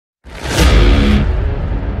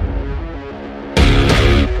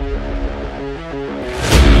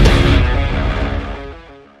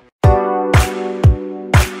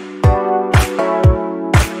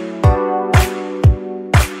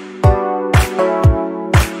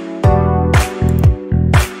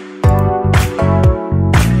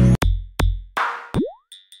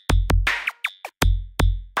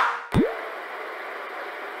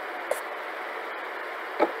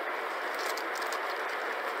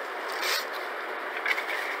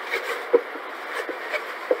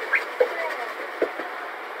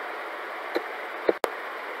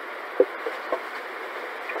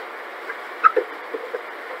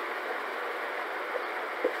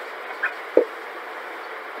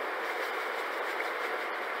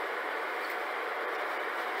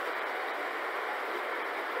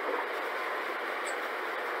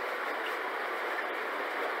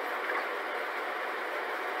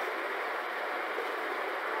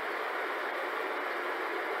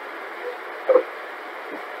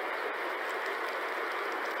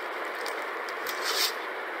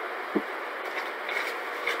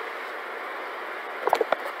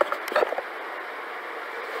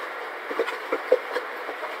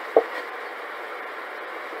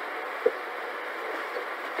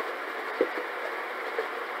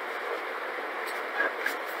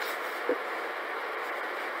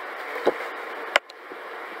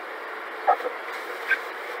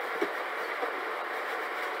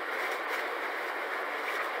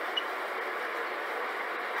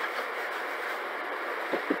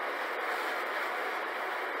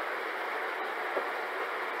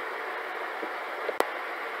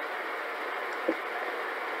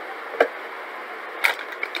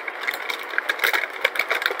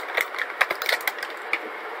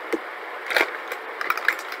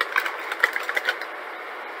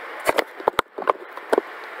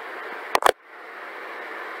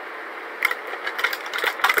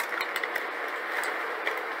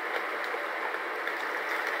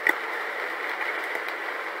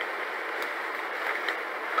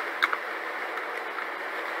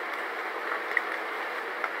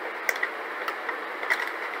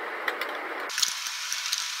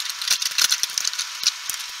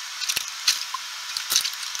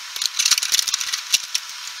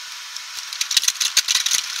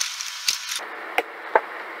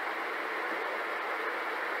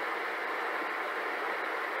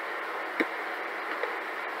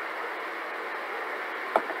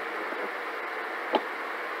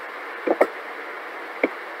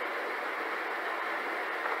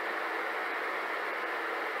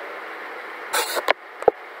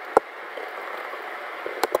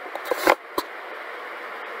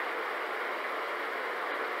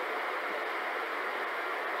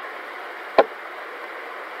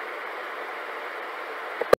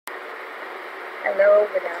Hello,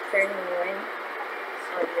 good afternoon.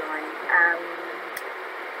 So, yun.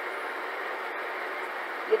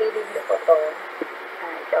 I-review ko to.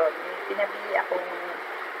 Ito, pinabili akong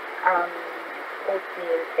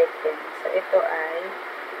oatmeal chicken. So, ito ay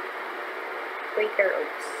Quaker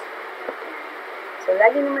Oats. So,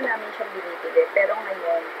 lagi naman namin siyang binibili. Pero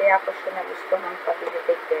ngayon, kaya ko siya nagustuhan pabili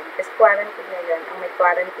chicken. Kasi quarantine ngayon, ang may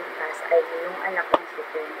quarantine pass ay yung anak kong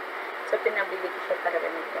chicken. So, pinabili ko siya talaga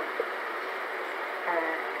nito.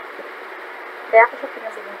 Kaya ako siya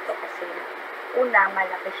pinabili nito kasi una,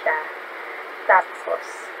 malaki siya.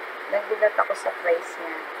 Tapos, nagulat ako sa price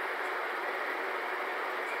niya.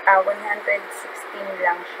 116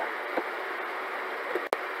 lang siya.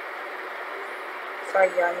 So,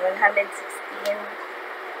 yun, 116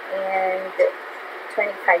 and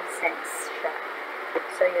 25 cents siya.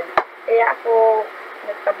 So, yun. Kaya ako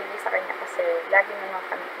nagpabili sa kanya kasi lagi naman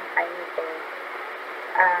kami kumakain nito.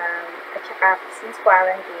 At saka, since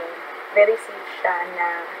quarantine, very safe siya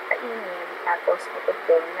na kainin. Tapos, bukod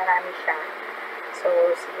doon, marami siya. So,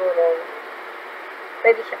 siguro,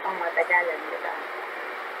 pwede siya pang matagalan, diba?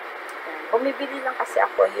 Bumibili lang kasi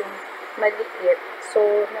ako yung maliit.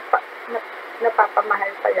 So,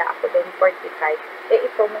 napapamahal pala ako doon, 45. Eh,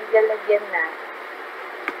 ito, may lalagyan na.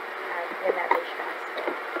 Yan natin siya.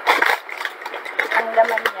 So, ang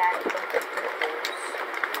laman niya, itong Quaker Oats.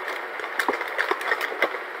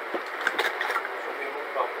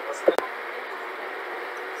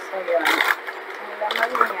 So, yun. Ang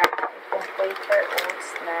laman niya, itong Quaker Oats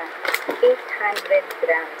na 800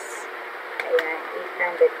 grams. Ayan,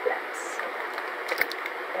 800 grams.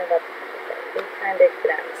 800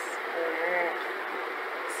 grams. Ayan.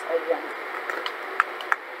 So, yun.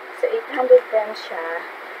 So, 800 grams siya.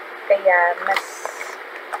 Kaya, mas,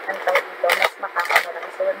 ang tawag dito, mas makakamura.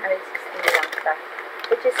 So, 116 lang siya.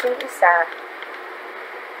 Which is yung isa,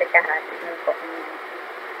 pagkahatin ko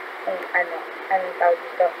kung anong tawag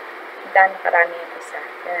dito, dahil karami yung isa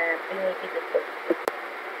na binibili ko.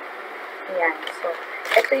 Ayan. So,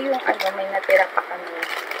 ito yung may natira pa kami.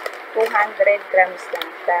 200 grams lang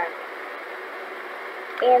siya.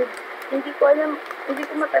 And, hindi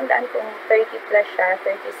ko matandaan kung 30 plus siya,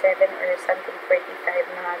 37 or something, 45,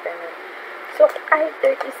 mga ganun. So, kahit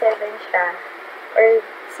 37 siya, or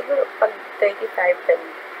siguro pag 35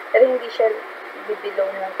 ganun, pero hindi siya below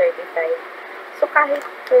ng 35. So, kahit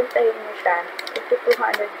kwentahin mo siya, ito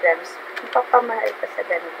 200 grams, mapapamahal ka sa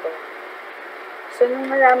ganito. So, nung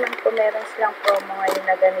malaman ko, meron silang promo ngayon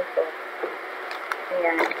na ganito.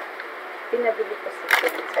 Ayan. Pinabili ko si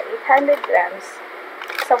Ken. Sa 800 grams,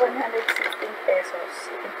 sa 116 pesos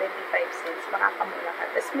and 25 cents, makakamula ka.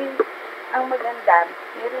 Tapos may, ang maganda,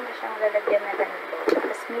 meron na siyang lalagyan na ganito.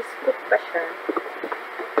 Tapos may scoop pa siya.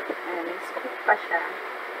 Ayan, may scoop pa siya.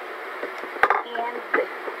 And,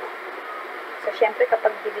 so, syempre,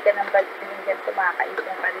 kapag bili ka ng ganito,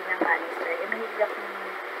 makakaipon ka rin ng canister. Eh, mahilig akong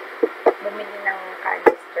bumili ng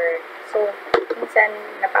canister. So, minsan,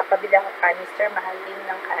 napapabili ako canister, mahal din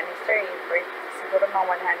ng canister, eh, for siguro mga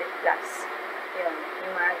 100 plus. Yun,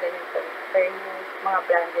 yung mga ganito. Pero yung mga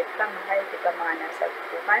branded pa, mahal, di ba, mga nasa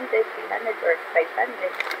 200, 300, or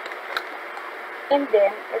 500. And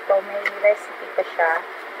then, ito, may recipe pa siya.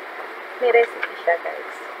 May recipe siya,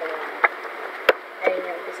 guys. Ayan.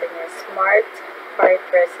 Ayan yung gusto niya. Smart Heart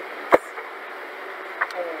Recipes.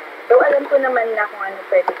 Ayan. Though alam ko naman na kung ano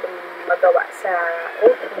pwede kong magawa sa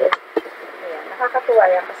oatmeal. Ayan. Nakakatuwa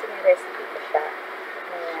yan kasi may recipe pa siya.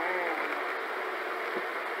 Ayan.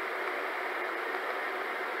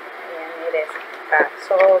 Ayan, may recipe pa.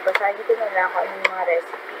 So, basahin ko na lang kung anong mga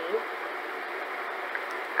recipe.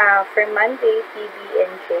 For Monday,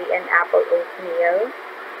 PB&J and apple oatmeal.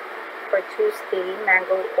 For Tuesday,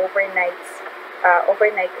 mango overnight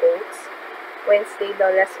oats. Wednesday,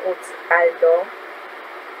 Lola's oats caldo.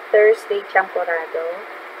 Thursday, champorado.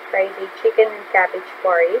 Friday, chicken and cabbage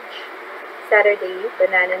porridge. Saturday,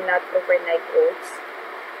 banana nut overnight oats.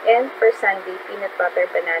 And for Sunday, peanut butter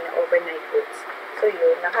banana overnight oats. So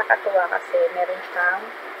yun, nakakatuwa kasi meron siyang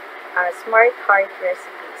Smart Heart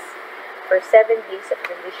Recipes for 7 days of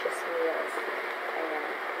delicious meals. Ayan.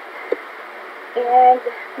 And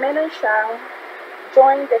meron siyang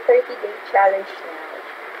join the 30-day challenge now.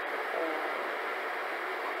 Ayan.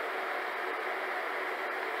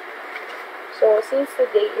 So, since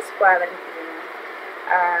today is quarantine,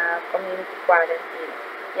 community quarantine,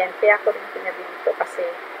 yan, kaya ko rin pinabili ito kasi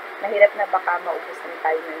mahirap na baka maubos na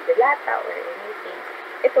tayo ng delata or anything.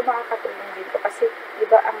 Ito makakatulong dito kasi, di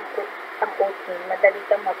ba, ang oatmeal, madali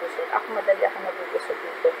kang mabusog. Madali ako mabubusog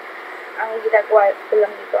dito. Ang ginagawa ko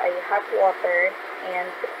lang dito ay hot water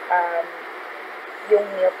and yung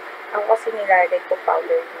milk. Ako kasi nilalagay ko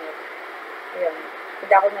powdered milk. Yun.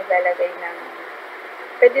 Hindi ako naglalagay ng,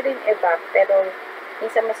 pwede rin evap, pero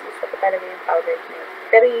minsan mas gusto ko talaga yung powdered milk.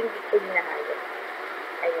 Pero yung hindi ko hinahalo.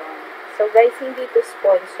 Ayun. So guys, hindi to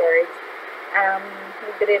sponsored.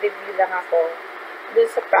 Nagre-review lang ako dun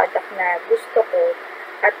sa product na gusto ko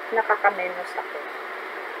at nakakamenos ako.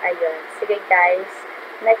 Ayun. Sige guys,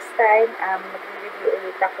 next time, mag-review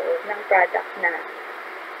ulit ako ng product na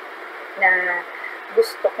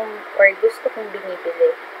gusto kong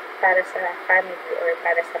binibili para sa family or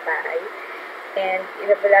para sa bahay. And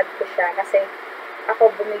i-vlog ko siya kasi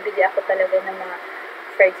bumibili ako talaga ng mga,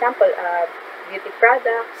 for example, beauty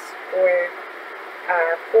products or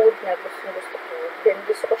food na gusto ko. Then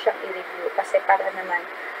gusto ko siyang i-review kasi para naman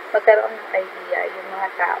magkaroon ng idea yung mga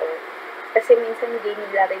tao. Kasi minsan hindi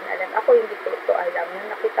nila rin alam. Ako hindi ko ito alam. Nung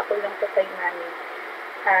nakita ko lang ito kay mami,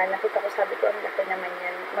 nakita ko, sabi ko, ang laki naman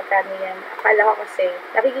yan. Magkano yan? Akala ko kasi,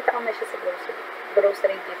 nakikita ko na siya sa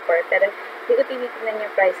grocery before. Pero hindi ko tinitingnan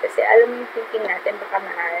yung price kasi alam mo yung thinking natin, baka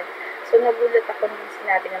mahal. So nagulat ako nung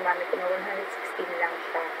sinabi ng mami ko na 116 lang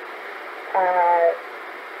siya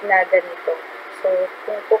na ganito. So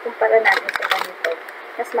kung kukumpara natin sa ganito,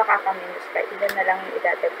 mas makakamenos ka. Ilan na lang yung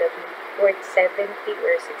idadagdag mo. Worth 70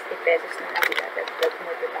 or 60 pesos na lang idadagdag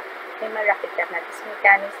mo, diba? May malaki ka na. Tapos may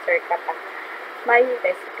canister ka pa. May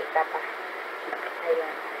recipe ka pa.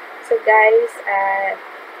 Ayan. So guys,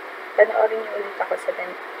 panoorin niyo ulit ako sa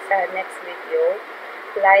next video.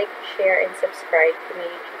 Like, share, and subscribe to my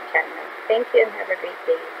YouTube channel. Thank you and have a great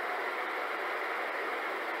day.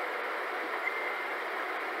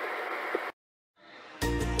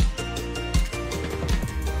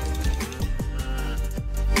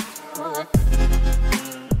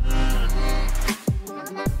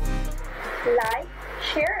 Like,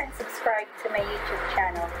 share, and subscribe to my YouTube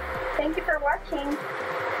channel. Thank you for watching.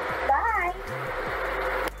 Bye!